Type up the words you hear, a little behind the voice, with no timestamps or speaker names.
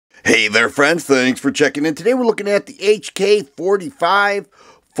Hey there friends, thanks for checking in. Today we're looking at the HK45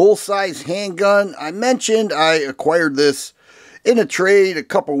 full-size handgun. I mentioned I acquired this in a trade a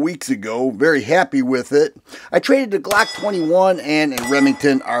couple weeks ago. Very happy with it. I traded the Glock 21 and a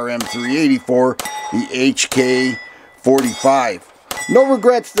Remington RM380 for the HK45. No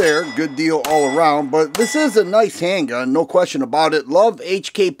regrets there, good deal all around, but this is a nice handgun, no question about it. Love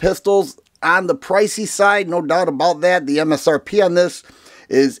HK pistols on the pricey side, no doubt about that. The MSRP on this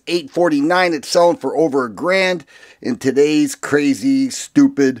is $849. It's selling for over $1,000 in today's crazy,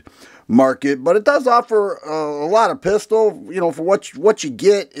 stupid market. But it does offer a lot of pistol. You know, for what you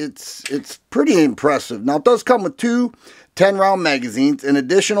get, it's pretty impressive. Now, it does come with two 10-round magazines, an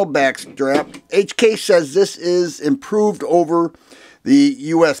additional backstrap. HK says this is improved over the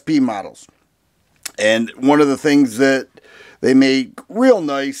USP models. And one of the things that they make real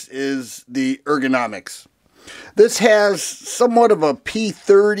nice is the ergonomics. This has somewhat of a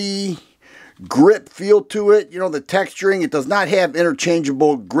P30 grip feel to it. You know, the texturing, it does not have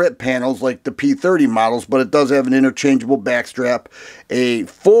interchangeable grip panels like the P30 models, but it does have an interchangeable backstrap, a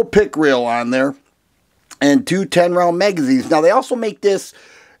full pick rail on there, and two 10-round magazines. Now, they also make this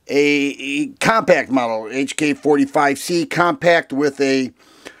a compact model, HK45C compact with a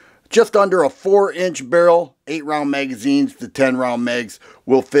just under a 4-inch barrel, 8-round magazines. The 10-round mags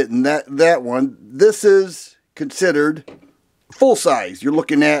will fit in that one. This is considered full size. You're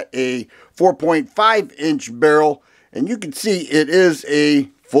looking at a 4.5-inch barrel, and you can see it is a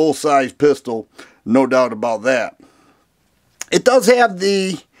full-size pistol, no doubt about that. It does have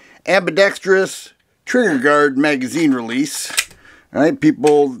the ambidextrous trigger guard magazine release. All right,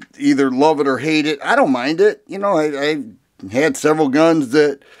 people either love it or hate it. I don't mind it. You know, I had several guns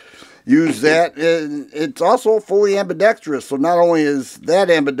that use that. It's also fully ambidextrous, so not only is that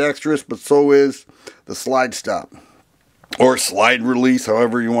ambidextrous, but so is the slide stop or slide release,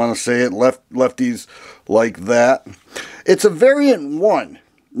 however you want to say it. Lefties like that. It's a variant 1.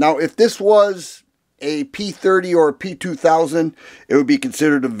 Now, if this was a P30 or a P2000, it would be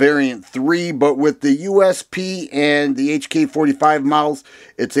considered a variant 3, but with the USP and the HK45 models,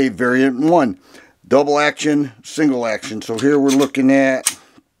 it's a variant 1. Double action, single action. So here we're looking at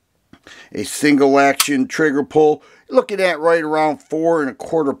a single action trigger pull, looking at right around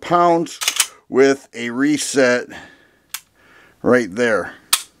 4¼ pounds with a reset right there.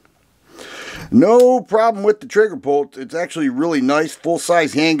 No problem with the trigger pull. It's actually really nice.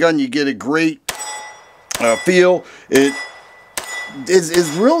 Full-size handgun. You get a great feel. It is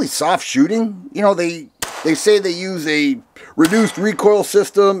really soft shooting. You know, they say they use a reduced recoil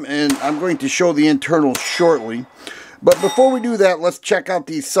system, and I'm going to show the internals shortly. But before we do that, let's check out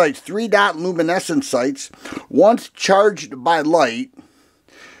these sights. 3-dot luminescent sights. Once charged by light,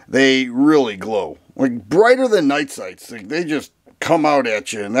 they really glow. Like brighter than night sights. Like they just come out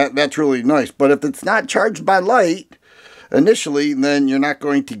at you, and that's really nice. But if it's not charged by light initially, then you're not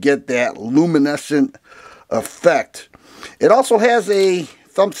going to get that luminescent effect. It also has a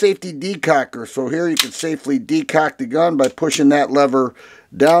thumb safety decocker. So here you can safely decock the gun by pushing that lever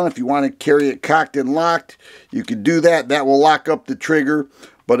down. If you want to carry it cocked and locked, you can do that. That will lock up the trigger,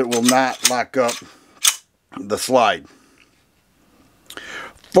 but it will not lock up the slide.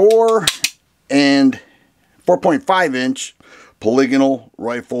 4 and 4.5-inch polygonal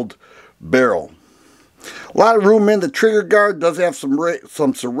rifled barrel. A lot of room in the trigger guard. Does have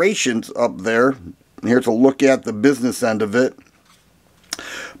some serrations up there. Here's a look at the business end of it.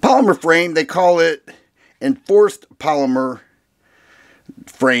 Polymer frame, they call it enforced polymer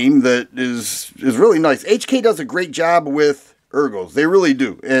frame, that is really nice. HK does a great job with ergos. They really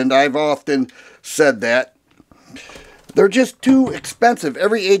do. And I've often said that. They're just too expensive.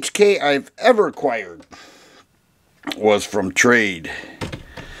 Every HK I've ever acquired was from trade.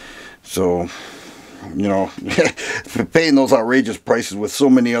 So, you know, paying those outrageous prices with so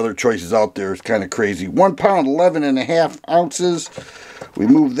many other choices out there is kind of crazy. 1 pound, 11½ ounces. We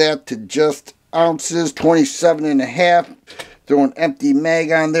move that to just ounces, 27½. Throw an empty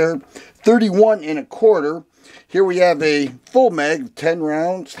mag on there, 31¼ Here we have a full mag, 10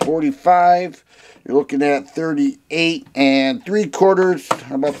 rounds, 45. You're looking at 38¾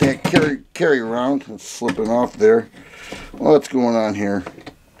 How about that carry round? It's slipping off there. What's going on here?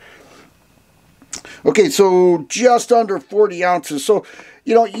 Okay, so just under 40 ounces. So,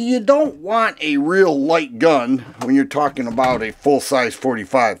 you know, you don't want a real light gun when you're talking about a full-size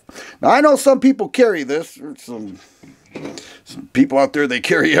 45. Now, I know some people carry this. There's some people out there, they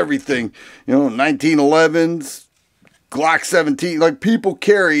carry everything. You know, 1911s, Glock 17. Like, people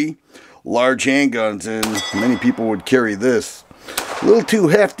carry large handguns, and many people would carry this. A little too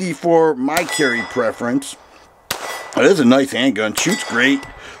hefty for my carry preference. It is a nice handgun. Shoots great.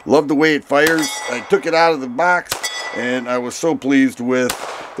 Love the way it fires. I took it out of the box, and I was so pleased with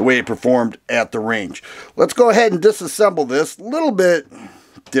the way it performed at the range. Let's go ahead and disassemble this. A little bit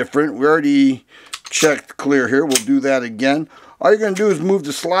different. We already checked clear here. We'll do that again. All you're going to do is move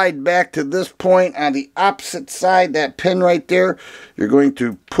the slide back to this point on the opposite side, that pin right there. You're going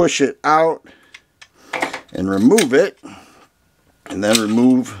to push it out and remove it, and then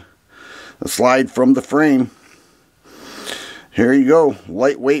remove the slide from the frame. Here you go.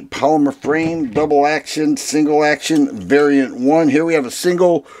 Lightweight polymer frame, double action, single action, variant 1. Here we have a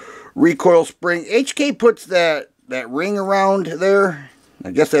single recoil spring. HK puts that ring around there.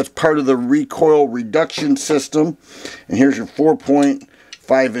 I guess that's part of the recoil reduction system. And here's your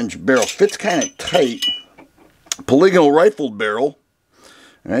 4.5-inch barrel. Fits kind of tight. Polygonal rifled barrel.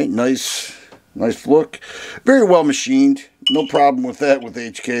 All right, nice look. Very well machined. No problem with that with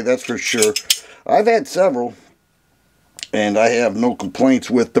HK, that's for sure. I've had several, and I have no complaints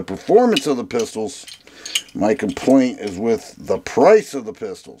with the performance of the pistols. My complaint is with the price of the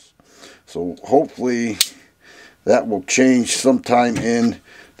pistols. So hopefully that will change sometime in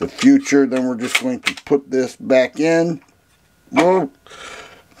the future. Then we're just going to put this back in. We'll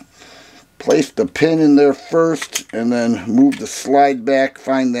place the pin in there first, and then move the slide back.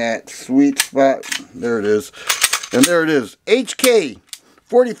 Find that sweet spot. There it is. And there it is.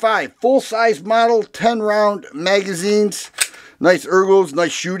 HK45 full-size model, 10-round magazines. Nice ergos,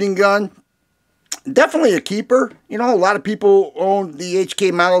 nice shooting gun. Definitely a keeper. You know, a lot of people own the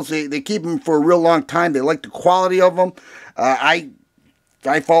HK models. They keep them for a real long time. They like the quality of them. I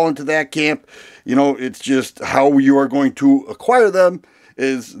fall into that camp. You know, it's just how you are going to acquire them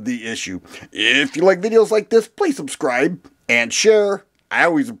is the issue. If you like videos like this, please subscribe and share. I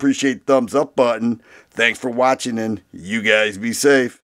always appreciate the thumbs up button. Thanks for watching, and you guys be safe.